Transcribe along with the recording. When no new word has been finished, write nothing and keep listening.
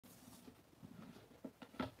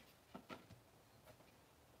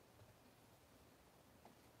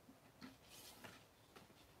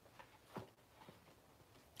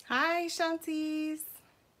Hi, Shanties.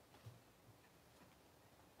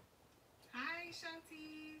 Hi,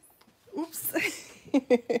 Shanties. Oops.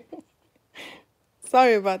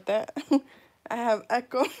 Sorry about that. I have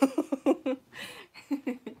echo.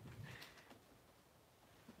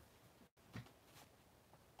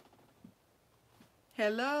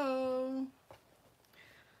 Hello.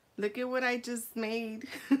 Look at what I just made.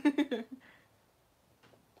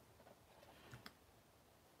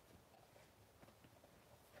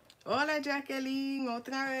 Hola, Jacqueline.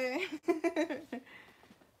 Otra vez.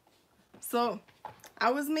 So,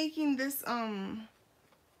 I was making this to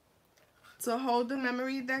hold the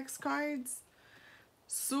Memorydex cards.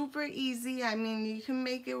 Super easy. I mean, you can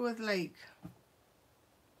make it with like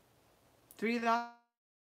 $3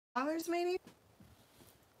 maybe.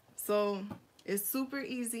 So, it's super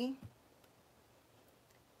easy.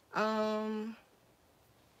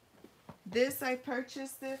 This I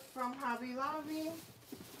purchased it from Hobby Lobby.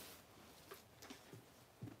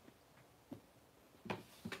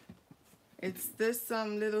 It's this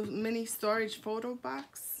little mini storage photo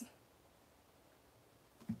box.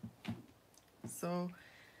 So,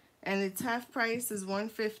 and its half price is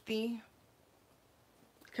 $150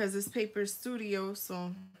 because it's Paper Studio.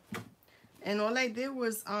 So, and all I did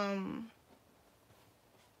was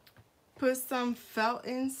put some felt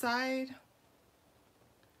inside,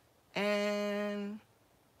 and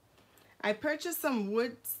I purchased some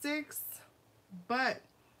wood sticks, but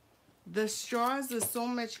the straws are so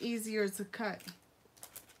much easier to cut.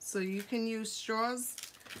 So you can use straws,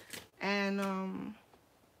 and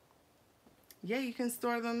yeah, you can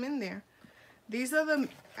store them in there. These are the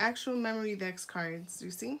actual Memorydex cards, you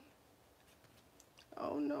see?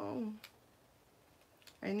 Oh no,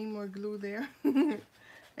 I need more glue there.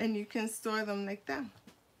 And you can store them like that.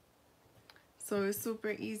 So it's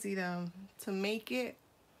super easy to make it.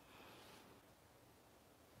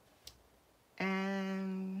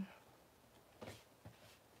 And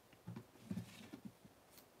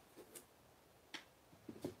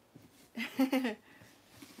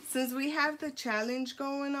since we have the challenge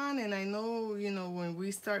going on, and I know, you know, when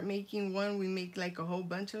we start making one, we make like a whole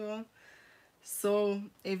bunch of them. So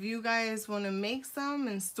if you guys want to make some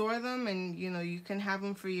and store them, and you know, you can have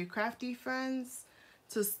them for your crafty friends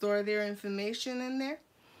to store their information in there.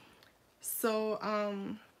 So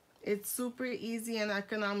it's super easy and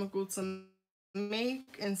economical to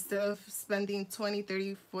make instead of spending $20,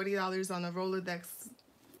 $30, $40 on a Rolodex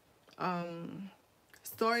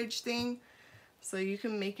storage thing. So you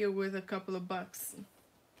can make it with a couple of bucks.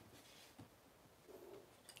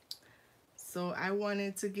 So I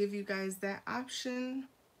wanted to give you guys that option,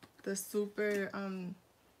 the super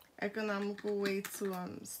economical way to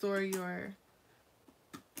store your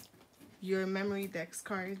Memorydex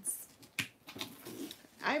cards.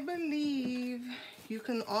 I believe you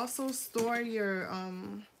can also store your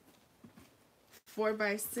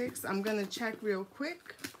 4x6. I'm gonna check real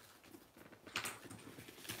quick.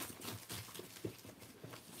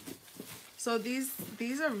 So these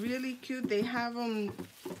are really cute. They have them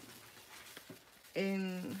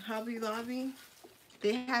in Hobby Lobby.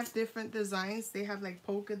 They have different designs. They have like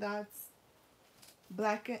polka dots,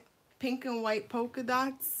 pink and white polka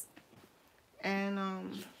dots, and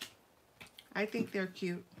I think they're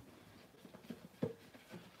cute.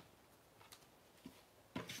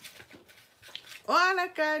 Hola,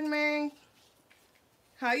 Carmen.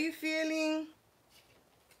 How you feeling?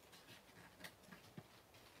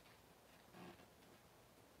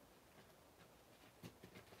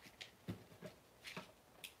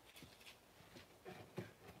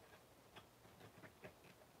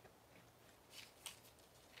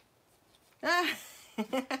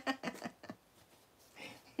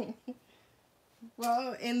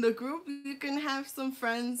 Well, in the group, you can have some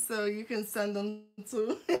friends, so you can send them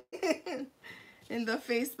to in the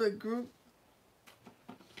Facebook group.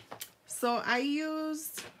 So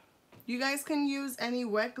you guys can use any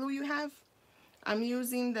wet glue you have. I'm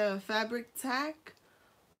using the fabric tack,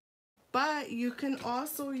 but you can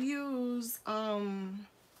also use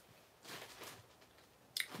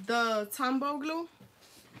the Tombow glue.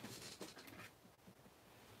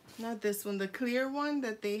 Not this one, the clear one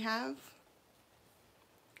that they have.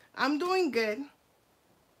 I'm doing good.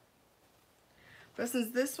 But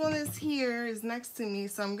since this one is next to me,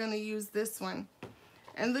 so I'm gonna use this one.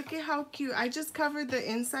 And look at how cute. I just covered the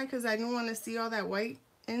inside because I didn't want to see all that white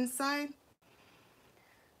inside.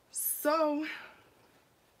 So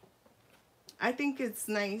I think it's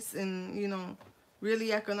nice and, you know,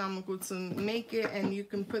 really economical to make it, and you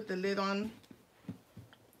can put the lid on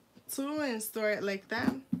too and store it like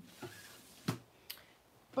that.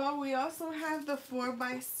 But we also have the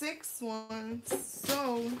 4x6 ones.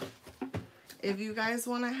 So If you guys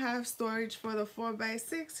want to have storage for the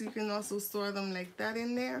 4x6, you can also store them like that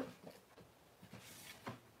in there.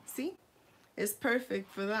 See? It's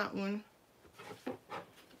perfect for that one.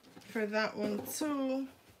 For that one too.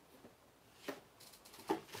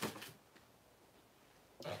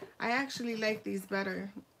 I actually like these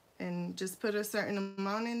better. And just put a certain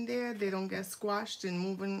amount in there. They don't get squashed and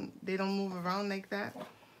moving. They don't move around like that.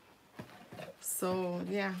 So,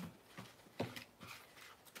 yeah.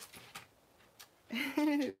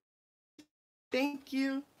 Thank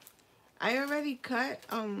you. I already cut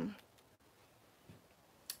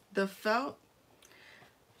the felt.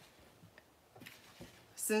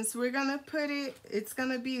 Since we're gonna put it, it's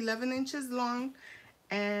gonna be 11 inches long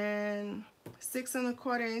and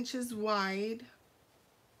 6¼ inches wide.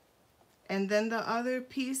 And then the other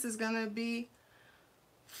piece is gonna be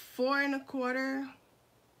 4¼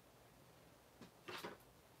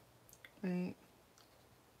 wait,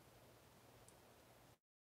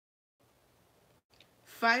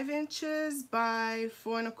 5 inches by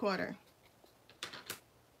 4¼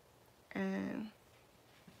 and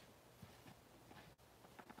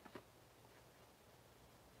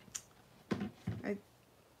I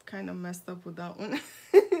kind of messed up with that one.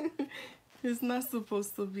 It's not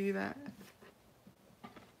supposed to be that.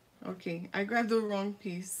 Okay, I grabbed the wrong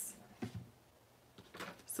piece.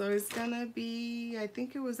 So it's gonna be, I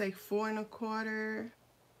think it was like 4¼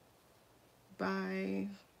 by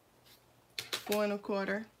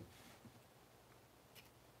 4¼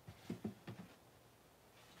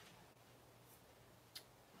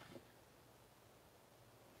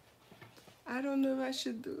 I don't know if I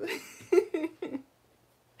should do it.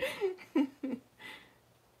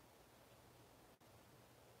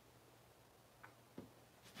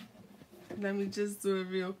 Let me just do it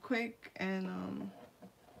real quick and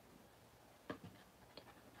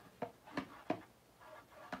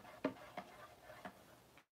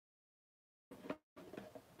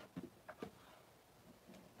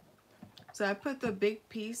so I put the big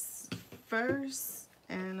piece first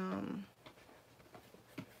and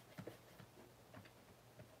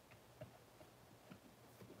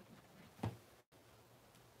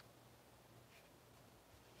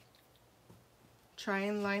try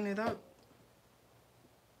and line it up.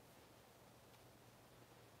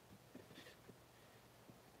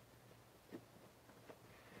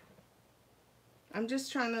 I'm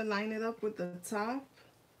just trying to line it up with the top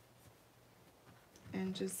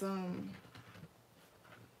and just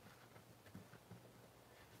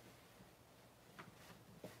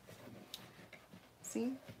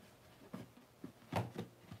see?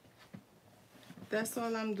 That's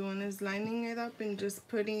all I'm doing is lining it up and just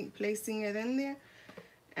placing it in there.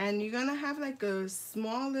 And you're gonna have like a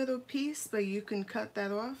small little piece, but you can cut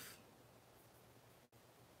that off.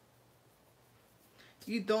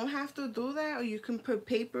 You don't have to do that, or you can put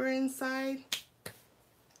paper inside,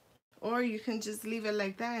 or you can just leave it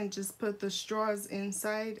like that and just put the straws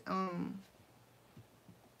inside,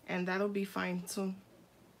 and that'll be fine too.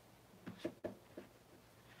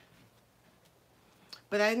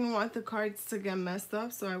 But I didn't want the cards to get messed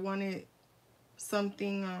up, so I wanted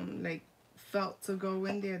something like felt to go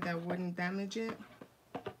in there that wouldn't damage it.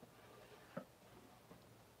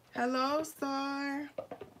 Hello, Star.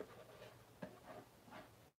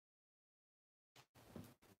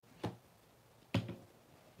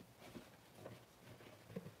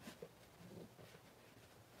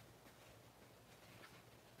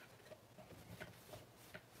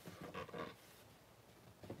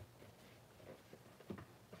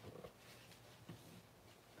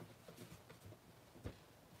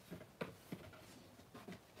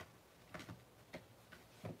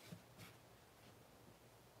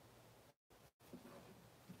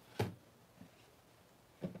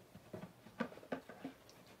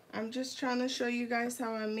 I'm just trying to show you guys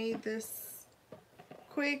how I made this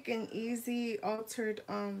quick and easy altered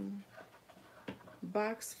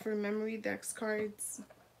box for Memorydex cards.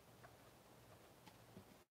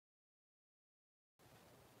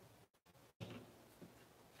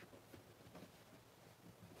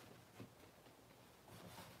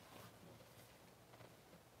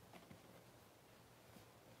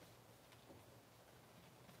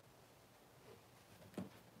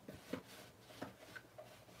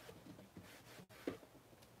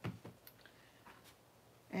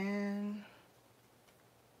 And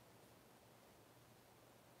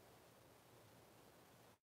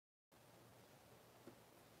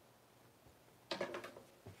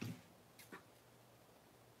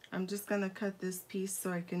I'm just gonna cut this piece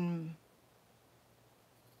so I can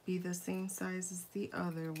be the same size as the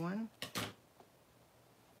other one.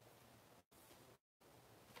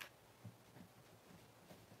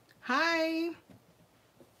 Hi.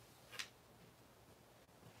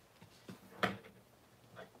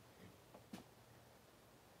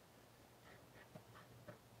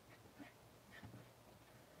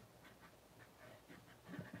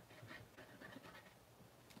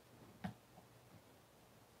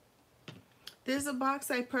 There's a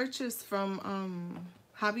box I purchased from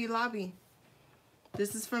Hobby Lobby.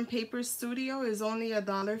 This is from Paper Studio. It's only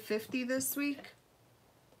 $1.50 this week,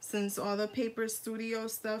 since all the Paper Studio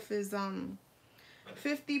stuff is 50%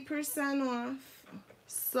 off.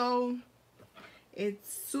 So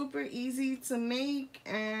it's super easy to make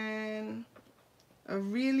and a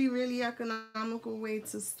really economical way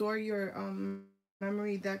to store your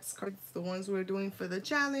Memorydex cards, the ones we're doing for the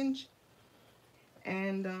challenge.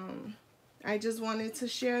 And I just wanted to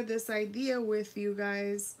share this idea with you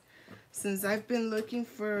guys, since I've been looking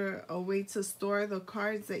for a way to store the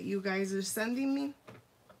cards that you guys are sending me.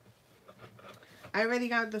 I already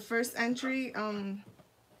got the first entry,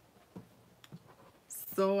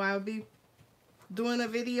 so I'll be doing a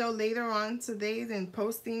video later on today and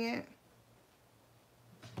posting it.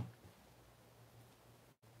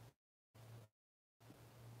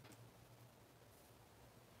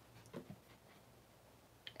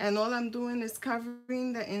 And all I'm doing is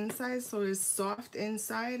covering the inside so it's soft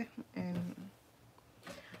inside. And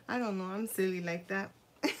I don't know, I'm silly like that.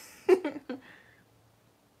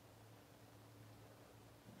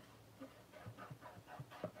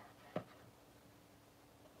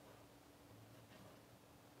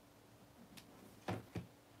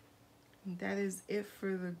 That is it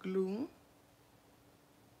for the glue.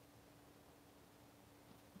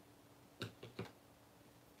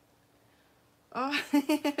 Oh,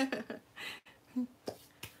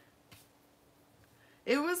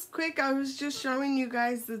 it was quick. I was just showing you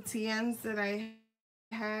guys the TNs that I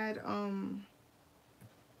had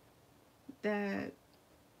that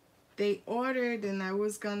they ordered, and I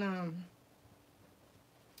was gonna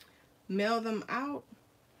mail them out,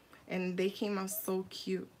 and they came out so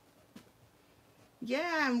cute.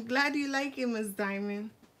 Yeah, I'm glad you like it, Miss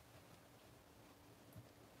Diamond.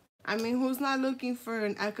 I mean, who's not looking for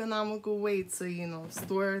an economical way to, you know,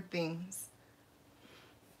 store things?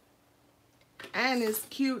 And it's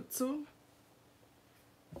cute too.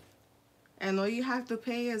 And all you have to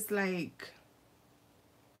pay is like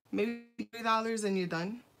maybe $3 and you're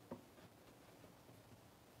done.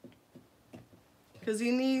 Because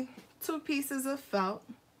you need 2 pieces of felt.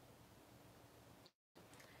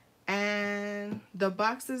 And the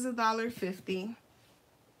box is $1.50.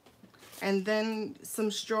 And then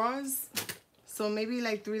some straws. So maybe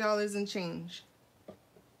like $3 and change.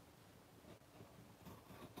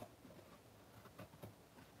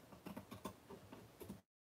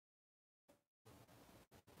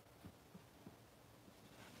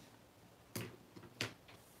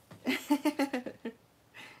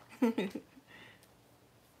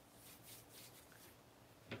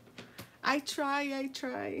 I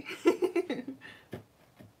try.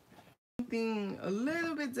 Something a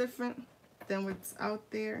little bit different than what's out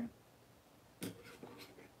there.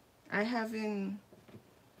 I've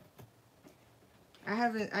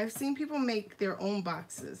seen people make their own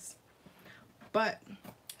boxes, but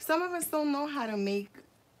some of us don't know how to make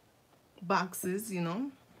boxes, you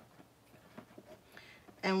know.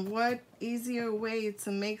 And what easier way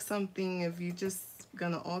to make something if you're just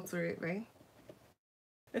gonna alter it, right?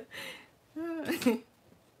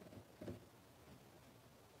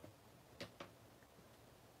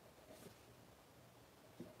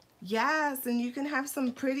 Yes, and you can have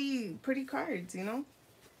some pretty cards, you know.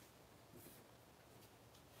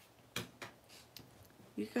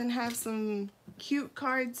 You can have some cute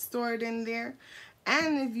cards stored in there.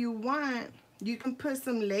 And if you want, you can put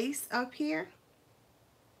some lace up here.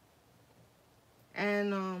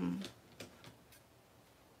 And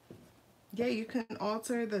yeah, you can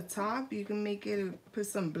alter the top. You can make it, put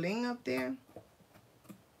some bling up there.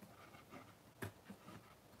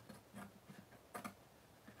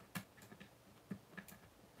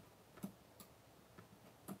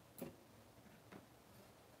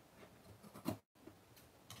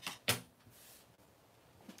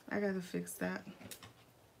 I gotta fix that.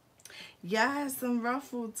 Yeah, some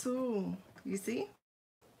ruffle too. You see?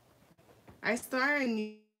 I started and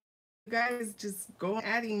you guys just go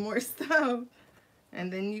adding more stuff.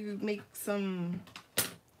 And then you make some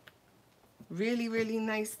really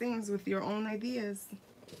nice things with your own ideas.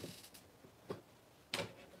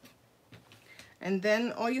 And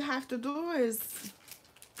then all you have to do is,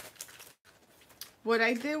 what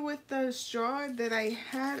I did with the straw that I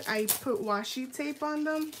had, I put washi tape on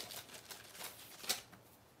them.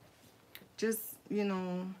 Just, you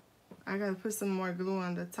know, I gotta put some more glue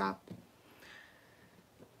on the top.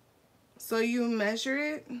 So you measure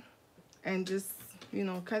it and just, you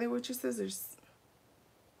know, cut it with your scissors.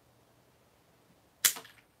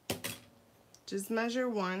 Just measure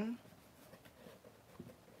 1.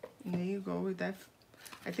 And there you go with that.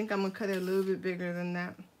 I think I'm gonna cut it a little bit bigger than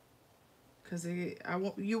that, because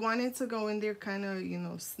you want it to go in there kind of, you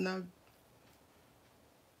know, snug.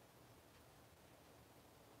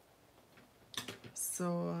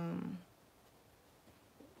 So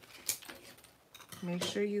make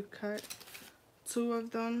sure you cut 2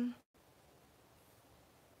 of them.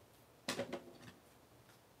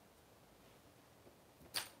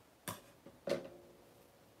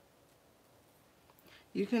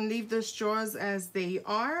 You can leave the straws as they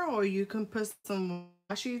are, or you can put some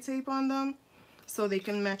washi tape on them so they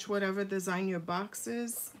can match whatever design your box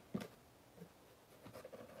is.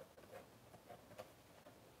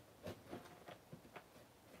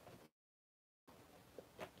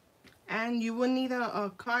 And you will need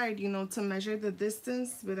a card, you know, to measure the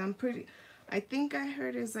distance, but I think I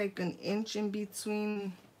heard it's like an inch in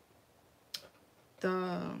between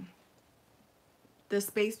the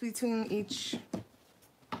space between each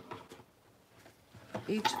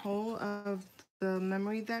hole of the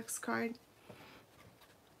Memorydex card.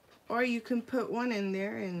 Or you can put one in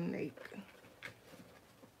there and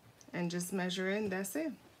just measure it, and that's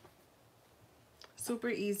it. Super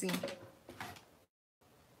easy.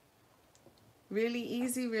 Really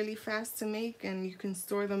easy, really fast to make, and you can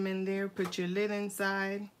store them in there. Put your lid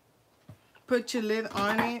inside, put your lid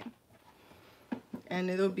on it, and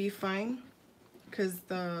it'll be fine, because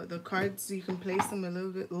the cards, you can place them a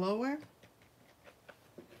little bit lower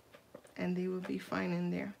and they will be fine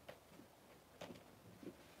in there.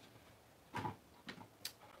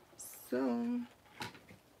 So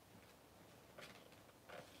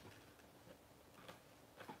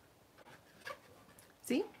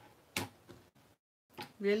see,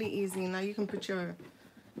 really easy. Now you can put your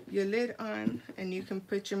lid on, and you can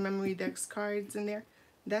put your Memorydex cards in there.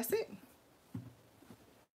 That's it.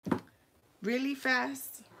 Really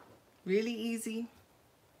fast, really easy.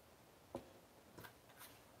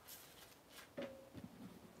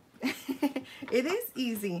 It is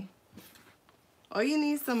easy. All you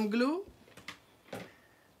need some glue,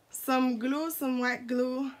 some wet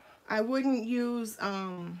glue. I wouldn't use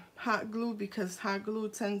hot glue, because hot glue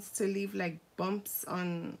tends to leave like bumps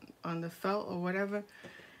on the felt or whatever,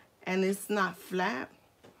 and it's not flat.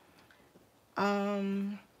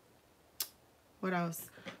 What else?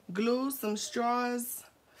 Glue, some straws,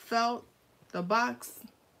 felt, the box,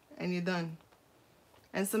 and you're done.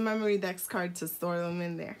 And some Memorydex card to store them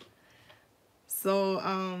in there. So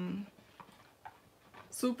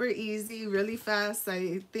super easy, really fast.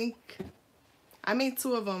 I think I made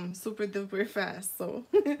 2 of them super duper fast. So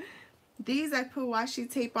these, I put washi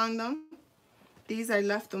tape on them. These, I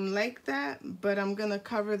left them like that, but I'm gonna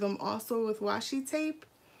cover them also with washi tape.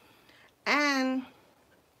 And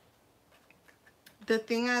the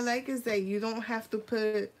thing I like is that you don't have to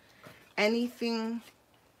put anything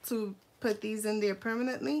to put these in there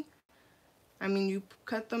permanently. I mean, you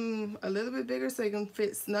cut them a little bit bigger so they can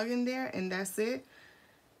fit snug in there, and that's it.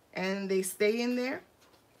 And they stay in there.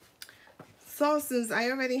 So since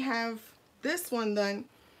I already have this one done,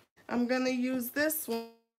 I'm gonna use this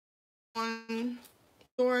one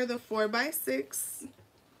for the 4x6.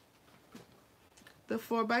 The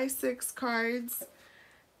 4x6 cards,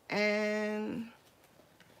 and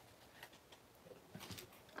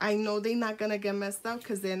I know they're not gonna get messed up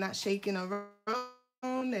because they're not shaking around,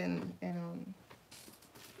 and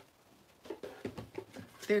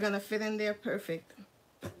they're gonna fit in there perfect.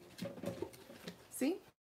 See?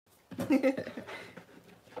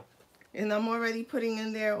 And I'm already putting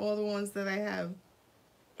in there all the ones that I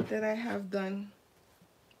have done.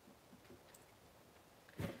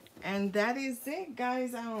 And that is it,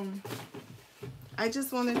 guys. I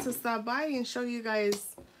just wanted to stop by and show you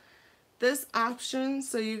guys this option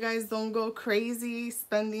so you guys don't go crazy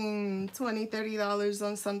spending $20, $30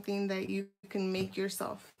 on something that you can make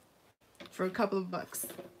yourself for a couple of bucks.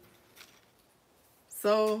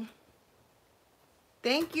 So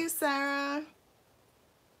thank you, Sarah.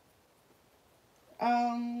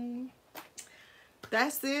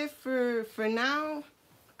 That's it for now.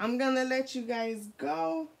 I'm gonna let you guys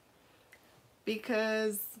go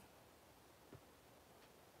because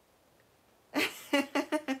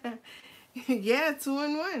yeah, 2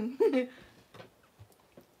 in 1.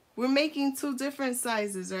 We're making 2 different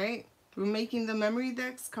sizes, right? We're making the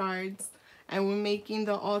Memorydex cards, and we're making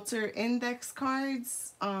the Alter Index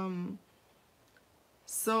cards.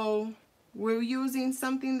 So we're using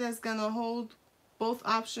something that's gonna hold both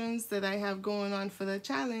options that I have going on for the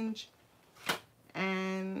challenge.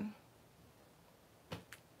 And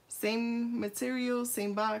same material,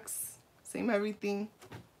 same box, same everything.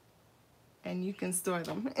 And you can store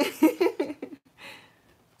them.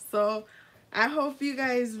 So I hope you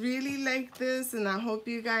guys really like this, and I hope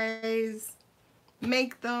you guys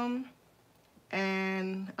make them.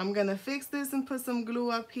 And I'm gonna fix this and put some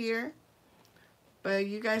glue up here, but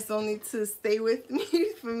you guys don't need to stay with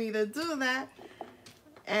me for me to do that.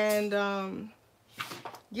 And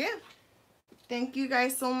yeah, thank you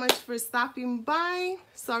guys so much for stopping by.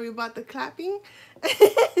 Sorry about the clapping.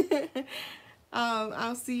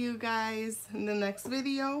 I'll see you guys in the next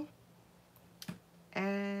video,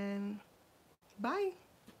 and bye.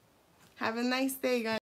 Have a nice day, guys.